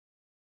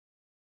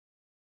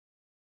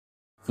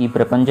ఈ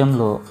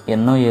ప్రపంచంలో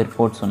ఎన్నో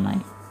ఎయిర్పోర్ట్స్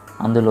ఉన్నాయి.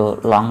 అందులో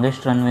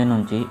లాంగెస్ట్ రన్వే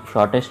నుంచి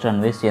షార్టెస్ట్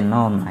రన్వేస్ ఎన్నో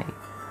ఉన్నాయి.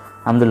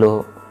 అందులో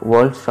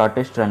వరల్డ్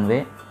షార్టెస్ట్ రన్వే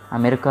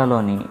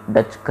అమెరికాలోని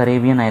డచ్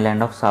కరేబియన్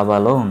ఐలాండ్ ఆఫ్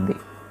సాబాలో ఉంది.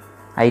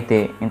 అయితే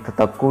ఇంత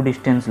తక్కువ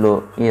డిస్టెన్స్లో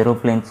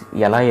ఏరోప్లేన్స్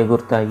ఎలా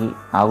ఎగురుతాయి,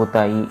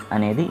 ఆగుతాయి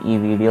అనేది ఈ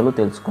వీడియోలో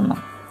తెలుసుకుందాం.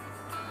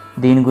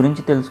 దీని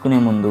గురించి తెలుసుకునే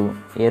ముందు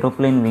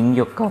ఏరోప్లేన్ వింగ్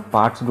యొక్క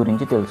పార్ట్స్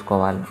గురించి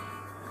తెలుసుకోవాలి.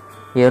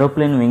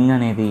 ఏరోప్లేన్ వింగ్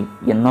అనేది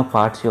ఎన్నో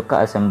పార్ట్స్ యొక్క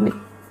అసెంబ్లీ.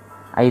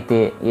 అయితే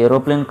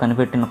ఏరోప్లేన్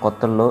కనిపెట్టిన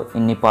కొత్తల్లో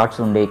ఇన్ని పార్ట్స్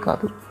ఉండేవి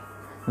కాదు.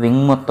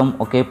 వింగ్ మొత్తం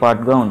ఒకే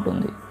పార్ట్గా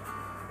ఉంటుంది.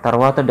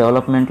 తర్వాత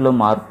డెవలప్మెంట్లో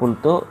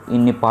మార్పులతో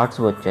ఇన్ని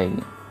పార్ట్స్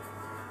వచ్చాయి.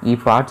 ఈ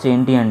పార్ట్స్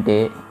ఏంటి అంటే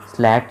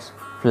స్లాట్స్,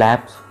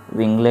 ఫ్లాప్స్,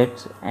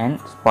 వింగ్లెట్స్ అండ్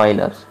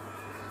స్పాయిలర్స్.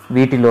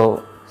 వీటిలో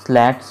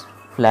స్లాట్స్,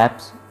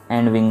 ఫ్లాప్స్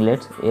అండ్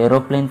వింగ్లెట్స్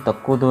ఏరోప్లేన్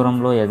తక్కువ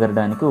దూరంలో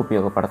ఎగరడానికి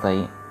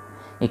ఉపయోగపడతాయి.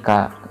 ఇక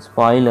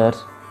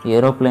స్పాయిలర్స్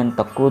ఏరోప్లేన్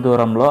తక్కువ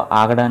దూరంలో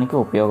ఆగడానికి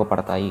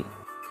ఉపయోగపడతాయి.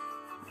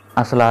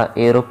 అసలు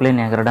ఏరోప్లేన్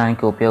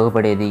ఎగరడానికి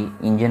ఉపయోగపడేది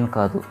ఇంజిన్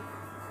కాదు.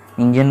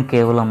 ఇంజిన్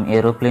కేవలం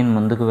ఏరోప్లేన్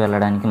ముందుకు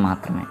వెళ్ళడానికి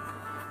మాత్రమే.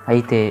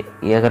 అయితే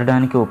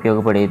ఎగరడానికి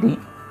ఉపయోగపడేది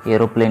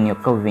ఏరోప్లేన్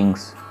యొక్క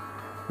వింగ్స్.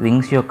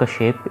 వింగ్స్ యొక్క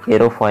షేప్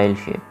ఏరోఫాయిల్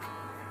షేప్.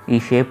 ఈ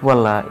షేప్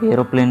వల్ల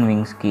ఏరోప్లేన్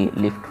వింగ్స్కి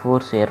లిఫ్ట్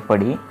ఫోర్స్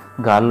ఏర్పడి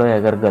గాల్లో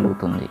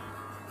ఎగరగలుగుతుంది.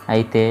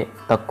 అయితే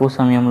తక్కువ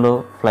సమయంలో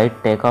ఫ్లైట్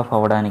టేకాఫ్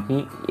అవ్వడానికి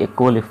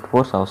ఎక్కువ లిఫ్ట్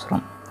ఫోర్స్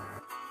అవసరం.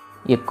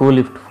 ఎక్కువ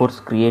లిఫ్ట్ ఫోర్స్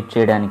క్రియేట్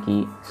చేయడానికి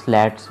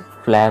స్లాట్స్,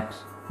 ఫ్లాప్స్,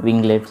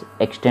 వింగ్లెట్స్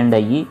ఎక్స్టెండ్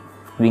అయ్యి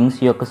వింగ్స్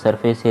యొక్క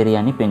సర్ఫేస్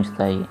ఏరియాని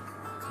పెంచుతాయి.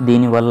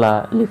 దీనివల్ల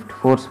లిఫ్ట్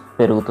ఫోర్స్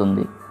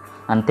పెరుగుతుంది.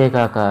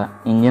 అంతేకాక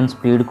ఇంజిన్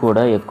స్పీడ్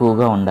కూడా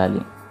ఎక్కువగా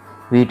ఉండాలి.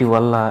 వీటి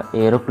వల్ల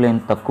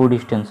ఏరోప్లేన్ తక్కువ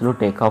డిస్టెన్స్లో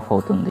టేకాఫ్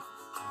అవుతుంది.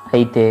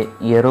 అయితే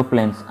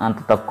ఏరోప్లేన్స్ అంత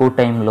తక్కువ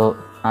టైంలో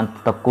అంత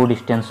తక్కువ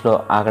డిస్టెన్స్లో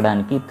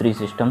ఆగడానికి 3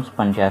 సిస్టమ్స్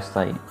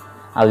పనిచేస్తాయి.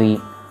 అవి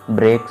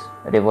బ్రేక్స్,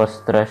 రివర్స్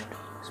థ్రస్ట్,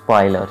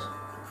 స్పాయిలర్స్.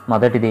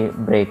 మొదటిది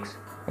బ్రేక్స్.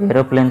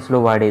 ఏరోప్లేన్స్లో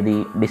వాడేది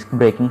డిస్క్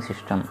బ్రేకింగ్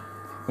సిస్టమ్.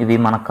 ఇవి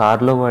మన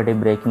కార్లో వాడే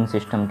బ్రేకింగ్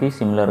సిస్టమ్కి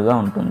సిమిలర్గా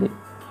ఉంటుంది.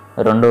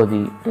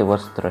 రెండవది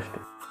రివర్స్ థ్రస్ట్.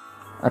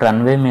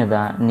 రన్వే మీద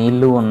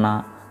నీళ్లు ఉన్న,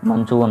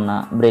 మంచు ఉన్న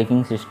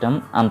బ్రేకింగ్ సిస్టమ్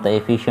అంత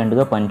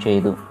ఎఫిషియెంట్గా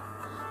పనిచేయదు.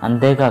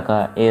 అంతేకాక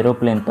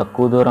ఏరోప్లేన్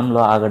తక్కువ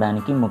దూరంలో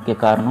ఆగడానికి ముఖ్య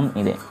కారణం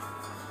ఇదే.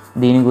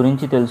 దీని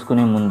గురించి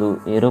తెలుసుకునే ముందు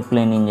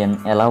ఏరోప్లేన్ ఇంజన్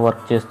ఎలా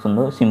వర్క్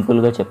చేస్తుందో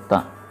సింపుల్గా చెప్తా.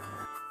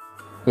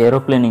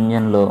 ఏరోప్లేన్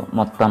ఇంజన్లో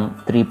మొత్తం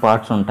 3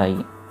 పార్ట్స్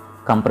ఉంటాయి: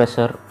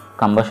 కంప్రెసర్,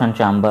 కంబషన్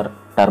ఛాంబర్,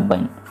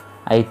 టర్బైన్.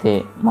 అయితే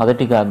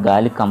మొదటిగా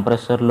గాలి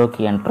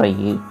కంప్రెసర్లోకి ఎంటర్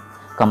అయ్యి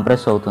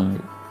కంప్రెస్ అవుతుంది.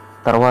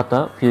 తర్వాత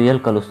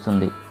ఫ్యూయల్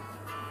కలుస్తుంది.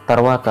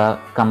 తర్వాత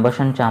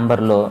కంబషన్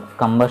ఛాంబర్లో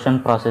కంబషన్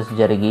ప్రాసెస్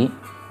జరిగి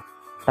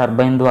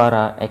టర్బైన్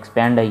ద్వారా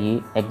ఎక్స్పాండ్ అయ్యి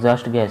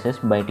ఎగ్జాస్ట్ గ్యాసెస్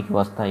బయటికి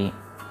వస్తాయి.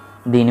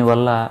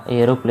 దీనివల్ల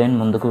ఏరోప్లేన్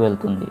ముందుకు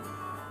వెళ్తుంది.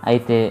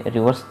 అయితే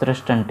రివర్స్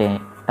థ్రస్ట్ అంటే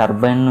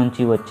టర్బైన్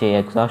నుంచి వచ్చే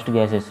ఎగ్జాస్ట్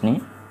గ్యాసెస్ని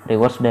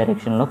రివర్స్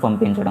డైరెక్షన్లో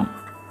పంపించడం.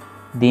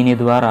 దీని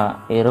ద్వారా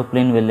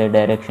ఏరోప్లేన్ వెళ్ళే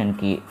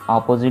డైరెక్షన్కి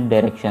ఆపోజిట్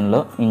డైరెక్షన్లో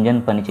ఇంజన్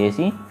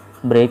పనిచేసి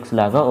బ్రేక్స్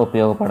లాగా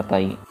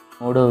ఉపయోగపడతాయి.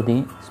 మూడవది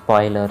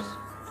స్పాయిలర్స్.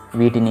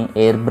 వీటిని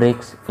ఎయిర్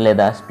బ్రేక్స్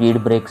లేదా స్పీడ్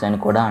బ్రేక్స్ అని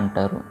కూడా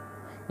అంటారు.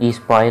 ఈ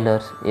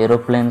స్పాయిలర్స్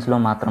ఏరోప్లేన్స్లో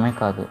మాత్రమే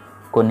కాదు,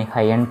 కొన్ని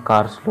హై ఎండ్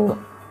కార్స్లో,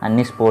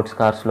 అన్ని స్పోర్ట్స్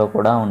కార్స్లో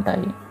కూడా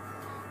ఉంటాయి.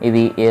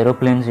 ఇవి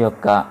ఏరోప్లేన్స్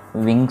యొక్క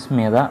వింగ్స్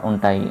మీద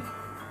ఉంటాయి.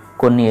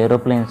 కొన్ని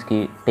ఏరోప్లేన్స్కి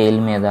టెయిల్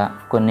మీద,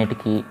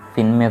 కొన్నిటికి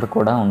ఫిన్ మీద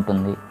కూడా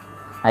ఉంటుంది.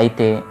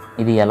 అయితే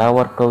ఇది ఎలా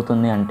వర్క్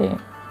అవుతుంది అంటే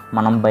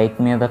మనం బైక్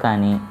మీద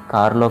కానీ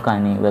కారులో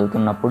కానీ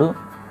వెళ్తున్నప్పుడు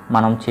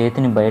మనం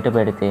చేతిని బయట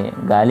పెడితే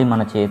గాలి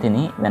మన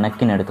చేతిని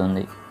వెనక్కి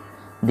నెడుతుంది.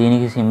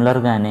 దీనికి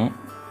సిమిలర్గానే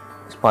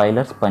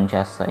స్పాయిలర్స్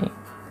పనిచేస్తాయి.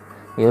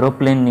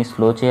 ఏరోప్లేన్ని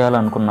స్లో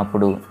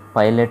చేయాలనుకున్నప్పుడు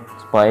పైలట్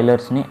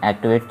స్పాయిలర్స్ని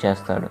యాక్టివేట్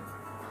చేస్తాడు.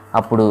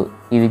 అప్పుడు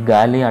ఇవి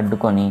గాలి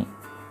అడ్డుకొని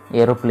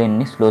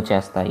ఏరోప్లేన్ని స్లో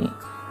చేస్తాయి.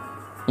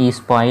 ఈ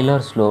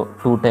స్పాయిలర్స్లో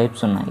 2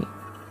 టైప్స్ ఉన్నాయి: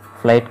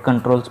 flight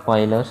control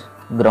spoilers,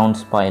 ground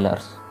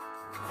spoilers.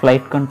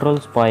 Flight control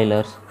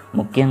spoilers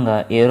ముఖ్యంగా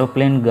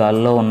ఏరోప్లేన్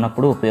గాల్లో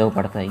ఉన్నప్పుడు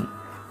ఉపయోగపడతాయి.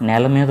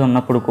 నేల మీద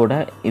ఉన్నప్పుడు కూడా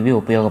ఇవి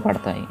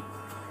ఉపయోగపడతాయి.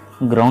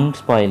 గ్రౌండ్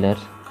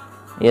స్పాయిలర్స్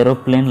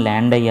ఏరోప్లేన్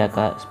ల్యాండ్ అయ్యాక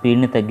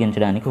స్పీడ్ని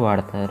తగ్గించడానికి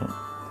వాడతారు.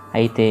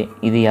 అయితే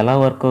ఇది ఎలా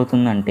వర్క్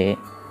అవుతుందంటే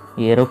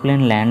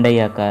ఏరోప్లేన్ ల్యాండ్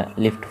అయ్యాక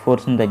లిఫ్ట్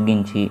ఫోర్స్ని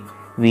తగ్గించి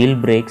వీల్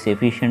బ్రేక్స్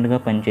ఎఫిషియెంట్గా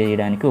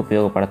పనిచేయడానికి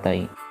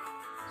ఉపయోగపడతాయి.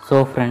 సో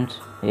ఫ్రెండ్స్,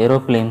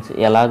 ఏరోప్లేన్స్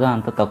ఎలాగా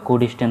అంత తక్కువ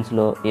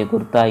డిస్టెన్స్లో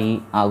ఎగురుతాయి,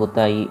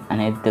 ఆగుతాయి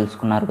అనేది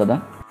తెలుసుకున్నారు కదా.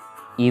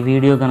 ఈ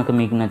వీడియో కనుక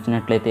మీకు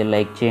నచ్చినట్లయితే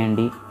లైక్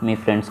చేయండి, మీ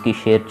ఫ్రెండ్స్కి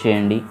షేర్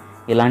చేయండి.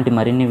 ఇలాంటి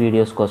మరిన్ని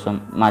వీడియోస్ కోసం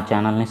మా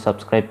ఛానల్ని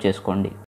సబ్స్క్రైబ్ చేసుకోండి.